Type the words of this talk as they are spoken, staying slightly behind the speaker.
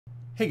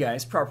Hey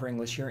guys, Proper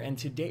English here, and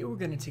today we're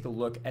going to take a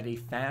look at a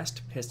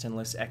fast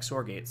pistonless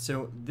XOR gate.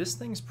 So this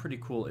thing's pretty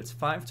cool. It's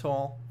 5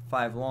 tall,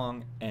 5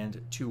 long,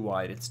 and 2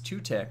 wide. It's 2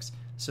 ticks,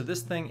 so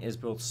this thing is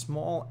both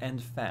small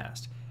and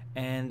fast.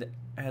 And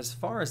as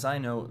far as I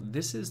know,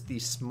 this is the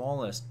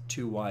smallest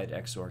 2 wide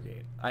XOR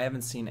gate. I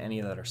haven't seen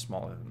any that are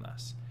smaller than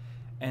this.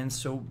 And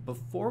so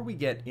before we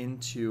get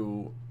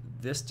into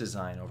this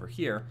design over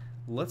here,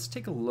 let's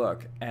take a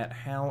look at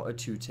how a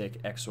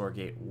 2-tick XOR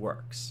gate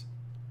works.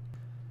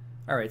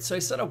 Alright, so I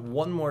set up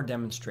one more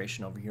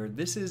demonstration over here.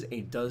 This is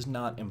a does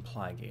not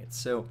imply gate.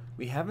 So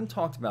we haven't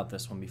talked about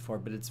this one before,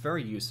 but it's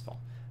very useful.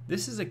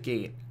 This is a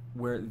gate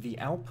where the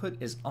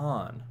output is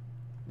on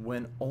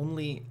when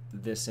only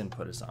this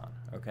input is on.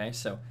 Okay,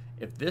 so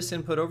if this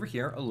input over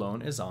here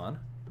alone is on,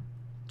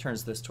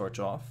 turns this torch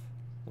off,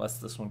 lets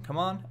this one come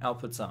on,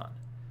 output's on.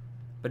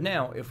 But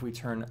now if we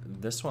turn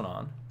this one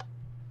on,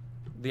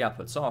 the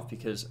output's off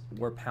because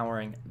we're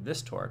powering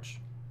this torch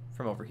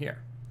from over here.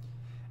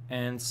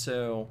 And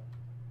so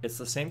it's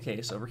the same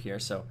case over here.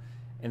 So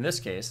in this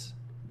case,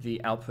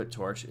 the output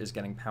torch is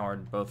getting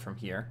powered both from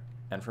here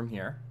and from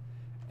here.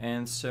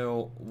 And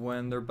so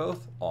when they're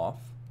both off,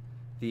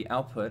 the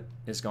output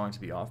is going to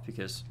be off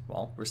because,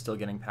 well, we're still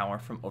getting power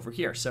from over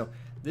here. So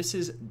this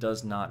is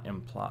does not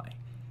imply.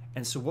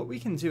 And so what we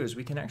can do is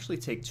we can actually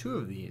take two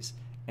of these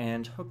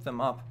and hook them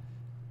up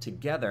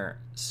together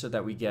so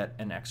that we get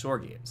an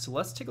XOR gate. So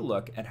let's take a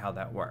look at how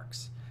that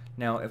works.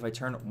 Now, if I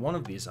turn one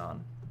of these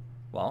on,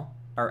 well,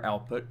 our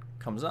output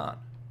comes on.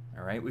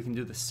 All right, we can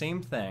do the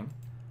same thing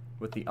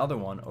with the other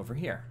one over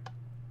here.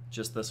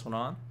 Just this one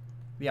on,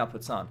 the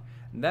output's on.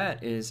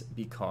 That is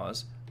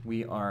because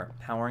we are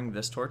powering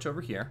this torch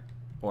over here,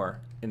 or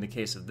in the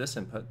case of this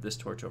input, this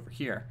torch over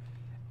here,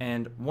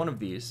 and one of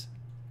these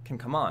can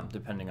come on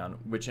depending on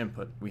which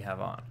input we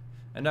have on.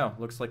 And now,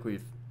 looks like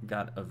we've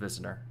got a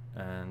visitor,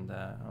 and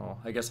well,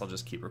 I guess I'll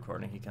just keep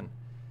recording. He can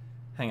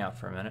hang out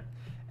for a minute.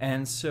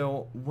 And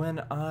so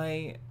when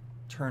I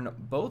turn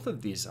both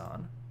of these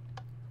on,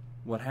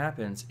 what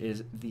happens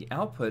is the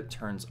output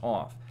turns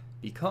off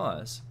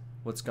because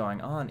what's going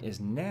on is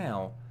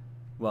now,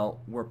 well,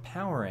 we're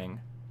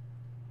powering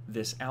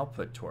this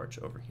output torch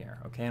over here,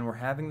 okay? And we're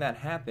having that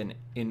happen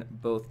in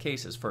both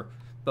cases for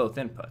both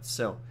inputs.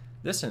 So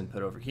this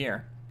input over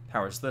here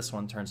powers this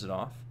one, turns it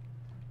off.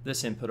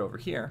 This input over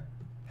here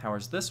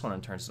powers this one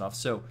and turns it off.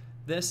 So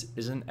this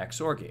is an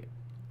XOR gate,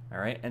 all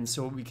right? And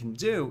so what we can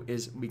do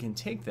is we can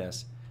take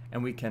this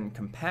and we can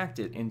compact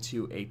it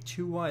into a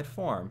 2-wide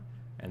form,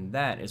 and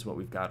that is what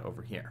we've got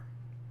over here.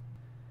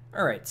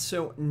 Alright,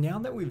 so now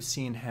that we've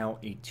seen how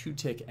a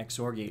 2-tick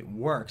XOR gate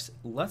works,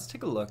 let's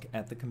take a look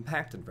at the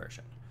compacted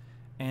version.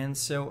 And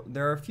so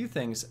there are a few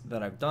things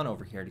that I've done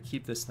over here to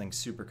keep this thing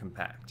super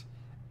compact.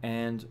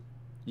 And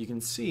you can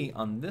see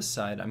on this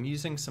side I'm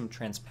using some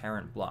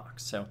transparent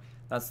blocks. So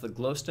that's the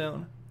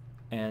glowstone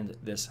and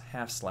this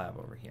half-slab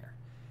over here.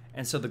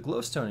 And so the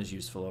glowstone is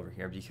useful over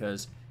here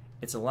because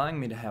it's allowing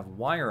me to have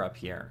wire up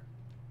here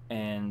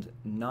and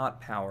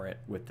not power it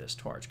with this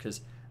torch,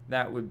 because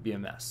that would be a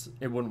mess.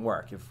 It wouldn't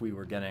work if we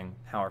were getting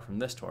power from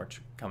this torch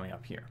coming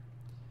up here.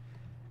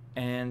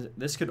 And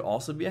this could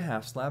also be a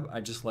half slab. I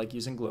just like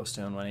using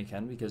glowstone when I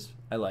can because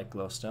I like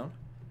glowstone.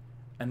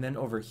 And then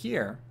over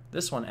here,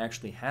 this one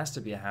actually has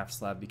to be a half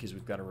slab because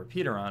we've got a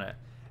repeater on it,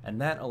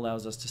 and that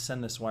allows us to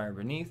send this wire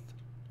beneath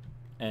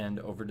and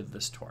over to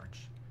this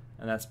torch.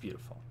 And that's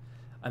beautiful.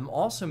 I'm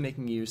also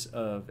making use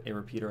of a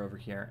repeater over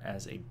here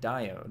as a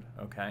diode,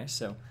 okay?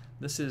 So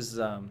this is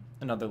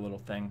another little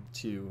thing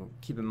to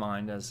keep in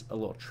mind as a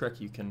little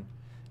trick you can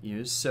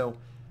use. So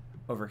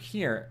over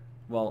here,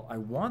 well, I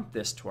want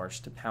this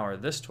torch to power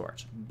this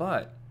torch,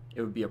 but it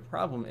would be a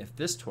problem if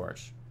this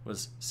torch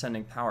was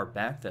sending power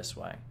back this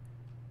way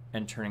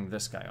and turning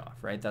this guy off,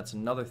 right? That's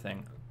another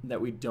thing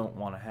that we don't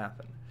want to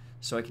happen.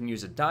 So I can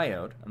use a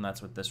diode, and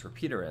that's what this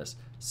repeater is,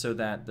 so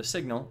that the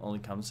signal only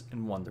comes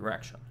in one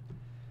direction.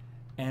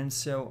 And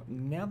so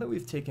now that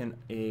we've taken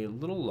a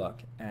little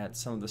look at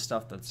some of the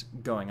stuff that's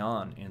going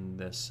on in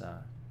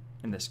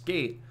this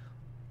gate,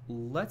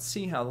 let's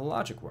see how the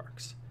logic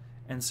works.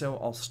 And so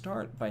I'll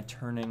start by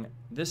turning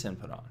this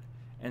input on.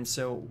 And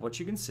so what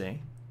you can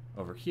see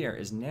over here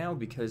is now,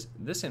 because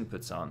this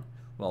input's on,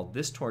 well,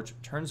 this torch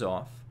turns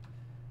off,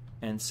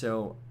 and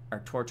so our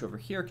torch over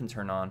here can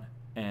turn on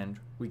and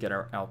we get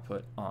our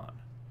output on.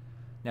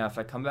 Now if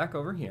I come back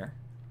over here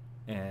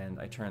and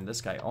I turn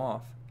this guy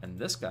off and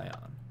this guy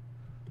on,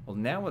 well,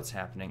 now what's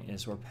happening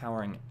is we're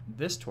powering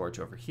this torch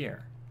over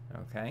here,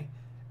 okay?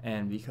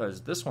 And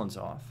because this one's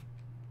off,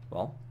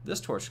 well,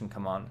 this torch can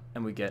come on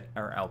and we get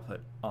our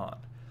output on.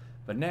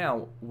 But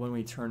now, when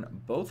we turn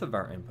both of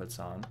our inputs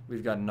on,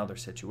 we've got another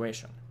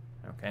situation,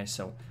 okay?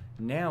 So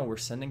now we're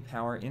sending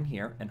power in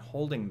here and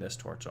holding this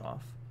torch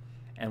off,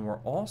 and we're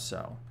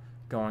also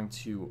going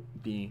to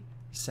be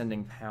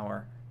sending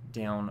power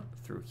down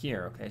through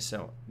here, okay?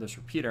 So this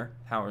repeater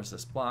powers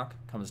this block,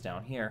 comes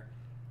down here,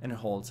 and it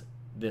holds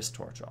this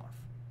torch off,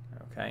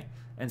 okay?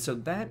 And so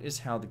that is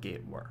how the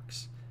gate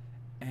works.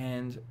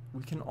 And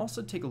we can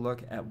also take a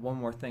look at one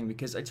more thing,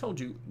 because I told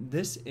you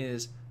this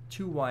is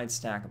two wide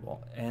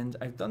stackable. And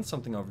I've done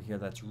something over here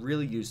that's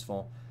really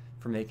useful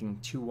for making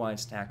two wide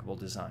stackable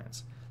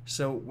designs.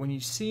 So when you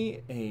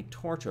see a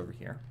torch over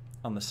here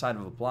on the side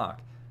of a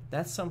block,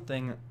 that's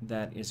something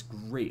that is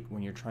great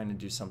when you're trying to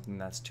do something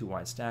that's two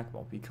wide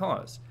stackable,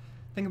 because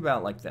think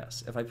about it like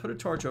this. If I put a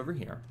torch over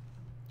here,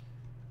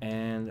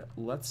 and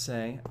let's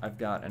say I've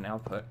got an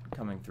output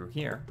coming through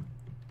here,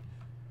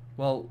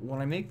 well,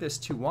 when I make this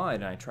too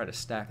wide and I try to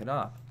stack it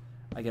up,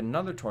 I get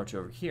another torch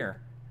over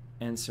here,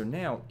 and so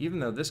now, even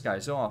though this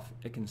guy's off,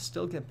 it can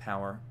still get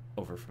power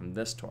over from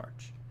this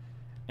torch.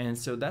 And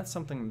so that's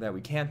something that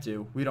we can't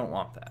do. We don't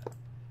want that.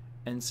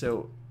 And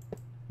so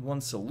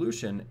one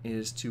solution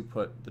is to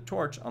put the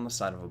torch on the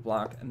side of a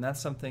block, and that's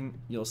something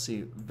you'll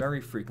see very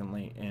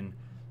frequently in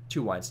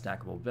two wide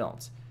stackable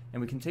builds.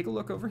 And we can take a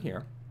look over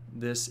here.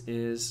 This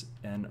is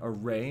an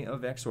array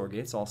of XOR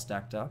gates all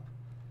stacked up,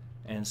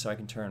 and so I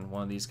can turn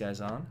one of these guys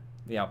on,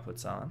 the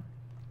output's on.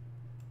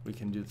 We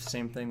can do the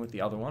same thing with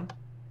the other one,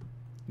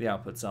 the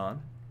output's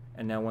on,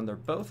 and now when they're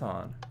both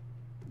on,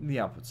 the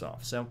output's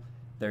off. So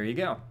there you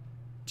go.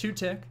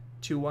 2-tick,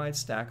 two wide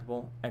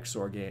stackable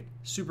XOR gate,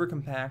 super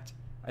compact.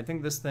 I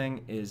think this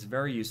thing is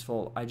very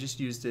useful. I just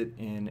used it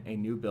in a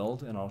new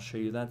build, and I'll show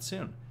you that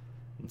soon.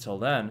 Until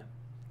then,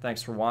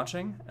 thanks for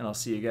watching, and I'll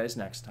see you guys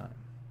next time.